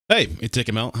Hey,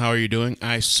 it's Mel. How are you doing?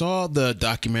 I saw the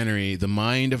documentary, The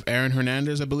Mind of Aaron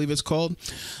Hernandez, I believe it's called.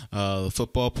 The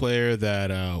football player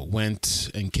that went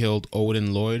and killed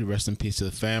Odin Lloyd. Rest in peace to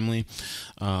the family.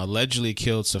 Allegedly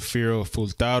killed Safiro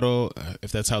Fultaro, if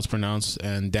that's how it's pronounced,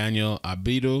 and Daniel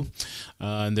Abido.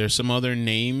 And there's some other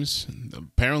names.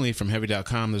 Apparently, from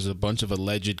Heavy.com, there's a bunch of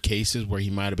alleged cases where he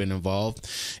might have been involved.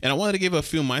 And I wanted to give a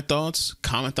few of my thoughts.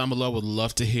 Comment down below. Would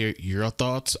love to hear your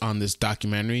thoughts on this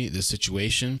documentary, this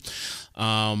situation.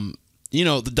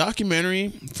 The documentary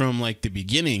from like the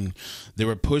beginning, they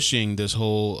were pushing this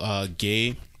whole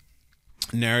gay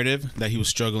narrative that he was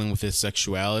struggling with his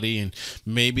sexuality, and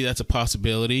maybe that's a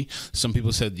possibility. Some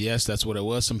people said yes, that's what it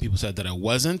was. Some people said that it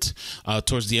wasn't.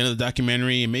 Towards the end of the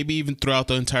documentary, and maybe even throughout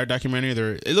the entire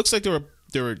documentary, it looks like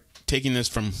they were taking this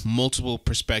from multiple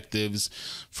perspectives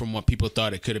from what people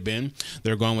thought it could have been.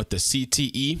 They're going with the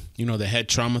CTE, the head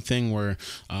trauma thing, where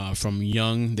from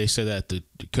young, they said that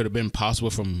it could have been possible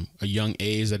from a young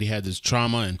age that he had this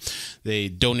trauma, and they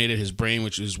donated his brain,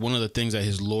 which is one of the things that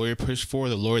his lawyer pushed for,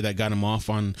 the lawyer that got him off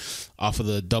of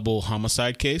the double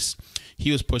homicide case.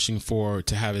 He was pushing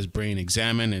to have his brain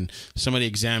examined, and somebody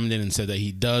examined it and said that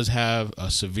he does have a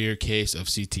severe case of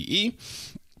CTE.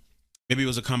 Maybe it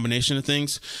was a combination of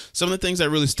things. Some of the things that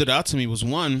really stood out to me was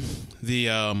one,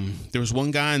 there was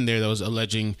one guy in there that was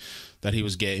alleging that he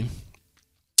was gay,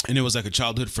 and it was like a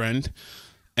childhood friend,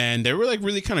 and they were like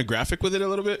really kind of graphic with it a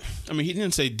little bit. I mean, he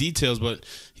didn't say details, but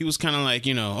he was kind of like,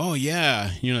 oh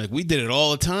yeah, like we did it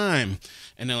all the time.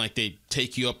 And then like they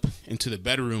take you up into the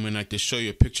bedroom and like they show you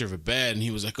a picture of a bed, and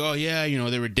he was like, oh yeah,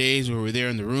 there were days where we were there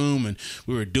in the room and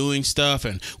we were doing stuff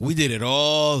and we did it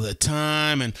all the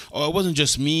time, and it wasn't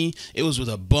just me, it was with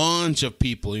a bunch of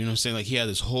people. You know what I'm saying? Like he had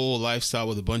this whole lifestyle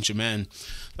with a bunch of men.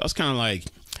 That was kind of like,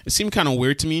 it seemed kind of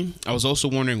weird to me. I was also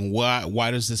wondering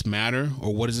why does this matter,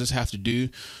 or what does this have to do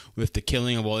with the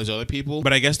killing of all these other people?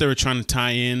 But I guess they were trying to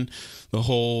tie in the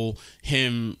whole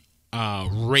him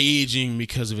raging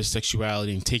because of his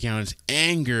sexuality and taking out his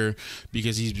anger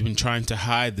because he's been trying to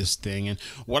hide this thing. And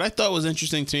what I thought was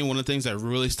interesting to me, one of the things that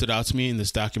really stood out to me in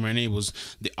this documentary was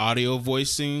the audio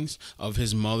voicings of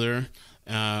his mother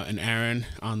and Aaron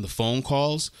on the phone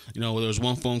calls. There was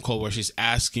one phone call where she's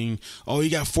asking, oh, you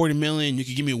got 40 million, you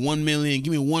could give me 1 million,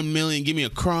 give me 1 million, give me a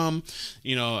crumb,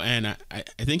 and I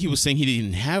think he was saying he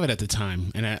didn't have it at the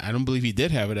time, and I don't believe he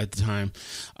did have it at the time,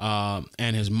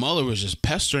 and his mother was just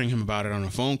pestering him about it on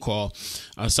a phone call.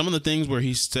 Some of the things where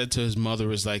he said to his mother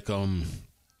was like, you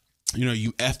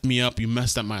effed me up, you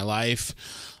messed up my life.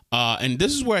 And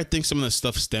this is where I think some of the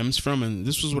stuff stems from, and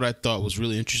this was what I thought was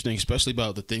really interesting, especially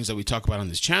about the things that we talk about on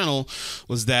this channel,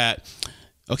 was that,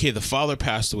 okay, the father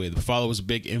passed away. The father was a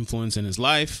big influence in his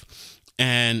life,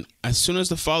 and as soon as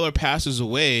the father passes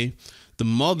away, the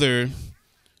mother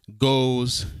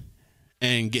goes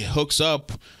and hooks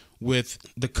up with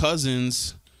the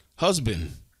cousin's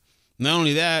husband. Not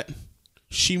only that,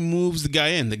 she moves the guy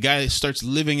in. The guy starts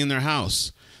living in their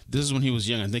house. This is when he was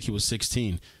young. I think he was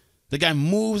 16. The guy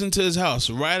moves into his house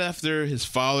right after his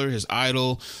father, his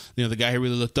idol, the guy he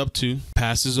really looked up to,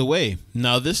 passes away.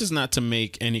 Now, this is not to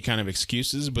make any kind of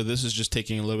excuses, but this is just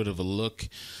taking a little bit of a look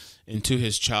into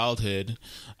his childhood,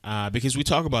 because we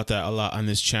talk about that a lot on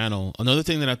this channel. Another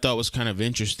thing that I thought was kind of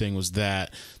interesting was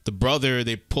that the brother,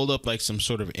 they pulled up like some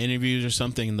sort of interviews or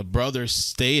something, and the brother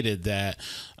stated that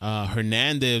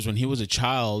Hernandez, when he was a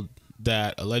child,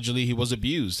 that allegedly he was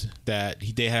abused, that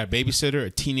they had a babysitter, a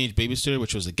teenage babysitter,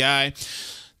 which was a guy.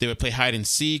 They would play hide and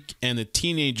seek, and the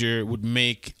teenager would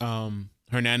make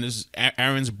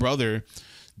Aaron's brother,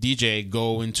 DJ,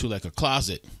 go into like a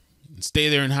closet, stay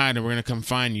there and hide, and we're going to come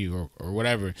find you, or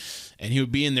whatever. And he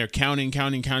would be in there counting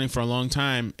for a long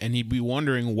time, and he'd be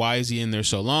wondering, why is he in there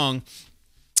so long?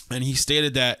 And he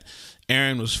stated that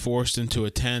Aaron was forced into a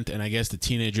tent, and I guess the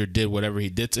teenager did whatever he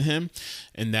did to him,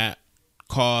 and that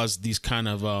caused these kind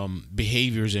of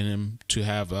behaviors in him to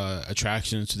have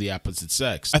attraction to the opposite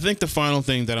sex. I think the final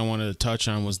thing that I wanted to touch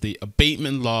on was the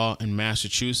abatement law in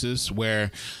Massachusetts,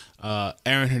 where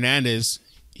Aaron Hernandez,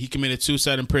 he committed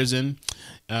suicide in prison.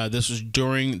 This was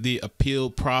during the appeal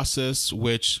process,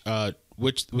 which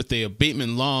with the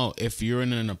abatement law, if you're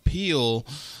in an appeal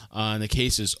and the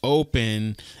case is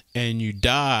open and you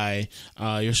die,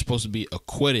 you're supposed to be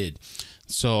acquitted.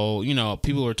 So,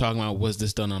 people were talking about, was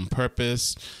this done on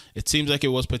purpose? It seems like it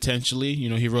was potentially.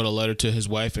 He wrote a letter to his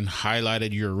wife and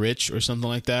highlighted, "You're rich," or something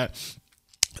like that.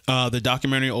 The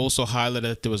documentary also highlighted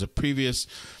that there was a previous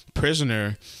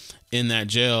prisoner in that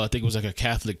jail. I think it was like a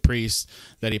Catholic priest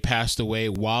that he passed away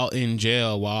while in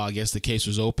jail, while I guess the case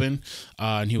was open,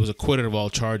 and he was acquitted of all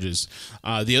charges.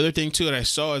 The other thing too that I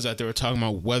saw is that they were talking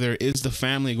about whether is the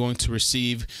family going to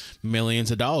receive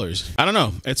millions of dollars. I don't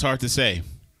know. It's hard to say.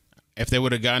 If they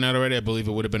would have gotten out already, I believe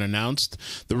it would have been announced.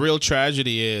 The real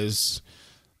tragedy is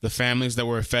the families that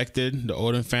were affected, the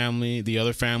Odin family, the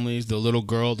other families, the little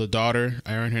girl, the daughter,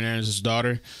 Aaron Hernandez's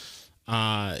daughter.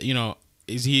 You know,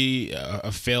 is he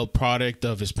a failed product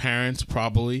of his parents?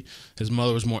 Probably. His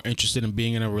mother was more interested in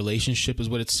being in a relationship, is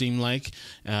what it seemed like,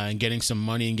 and getting some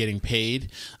money and getting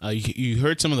paid. You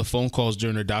heard some of the phone calls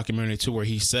during the documentary too, where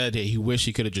he said that he wished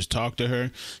he could have just talked to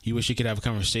her. He wished he could have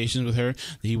conversations with her.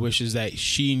 He wishes that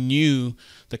she knew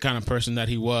the kind of person that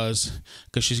he was,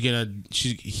 because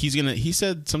he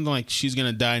said something like she's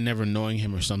gonna die never knowing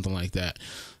him or something like that.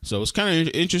 So it's kind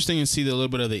of interesting to see a little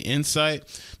bit of the insight,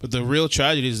 but the real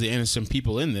tragedy is the innocent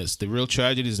people in this. The real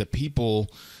tragedy is the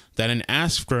people that didn't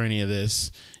ask for any of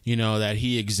this, you know, that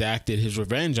he exacted his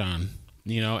revenge on,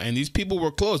 you know, and these people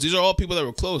were close. These are all people that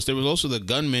were close. There was also the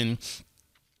gunman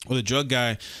or the drug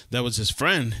guy that was his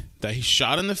friend that he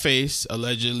shot in the face,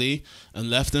 allegedly,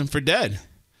 and left him for dead,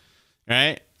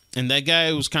 right? And that guy,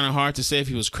 it was kind of hard to say if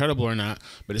he was credible or not,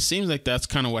 but it seems like that's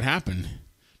kind of what happened.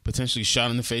 Potentially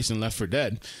shot in the face and left for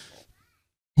dead.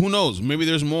 Who knows? Maybe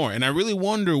there's more. And I really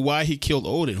wonder why he killed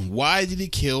Odin. Why did he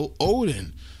kill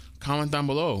Odin? Comment down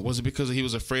below. Was it because he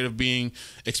was afraid of being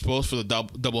exposed for the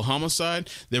double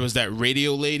homicide? There was that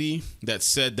radio lady that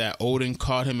said that Odin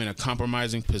caught him in a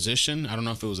compromising position. I don't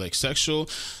know if it was like sexual.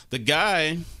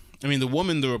 The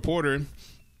woman, the reporter,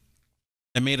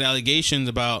 that made allegations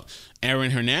about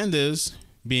Aaron Hernandez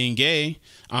being gay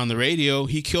on the radio,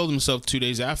 he killed himself 2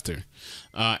 days after.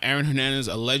 Aaron Hernandez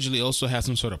allegedly also had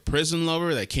some sort of prison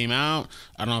lover that came out.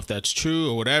 I don't know if that's true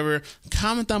or whatever.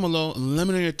 Comment down below. Let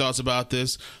me know your thoughts about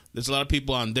this. There's a lot of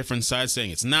people on different sides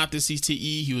saying it's not the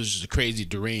CTE. He was just a crazy,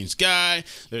 deranged guy.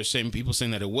 There's people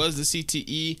saying that it was the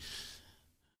CTE.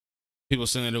 People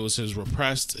saying that it was his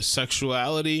repressed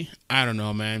sexuality. I don't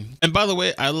know, man. And by the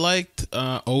way, I liked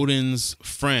Odin's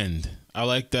friend. I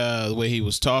liked the way he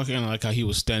was talking. I like how he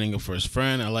was standing up for his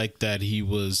friend. I like that he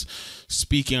was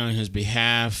speaking on his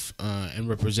behalf and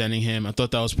representing him. I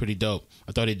thought that was pretty dope.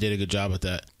 I thought he did a good job at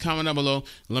that. Comment down below.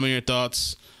 Let me know your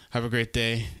thoughts. Have a great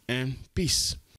day and peace.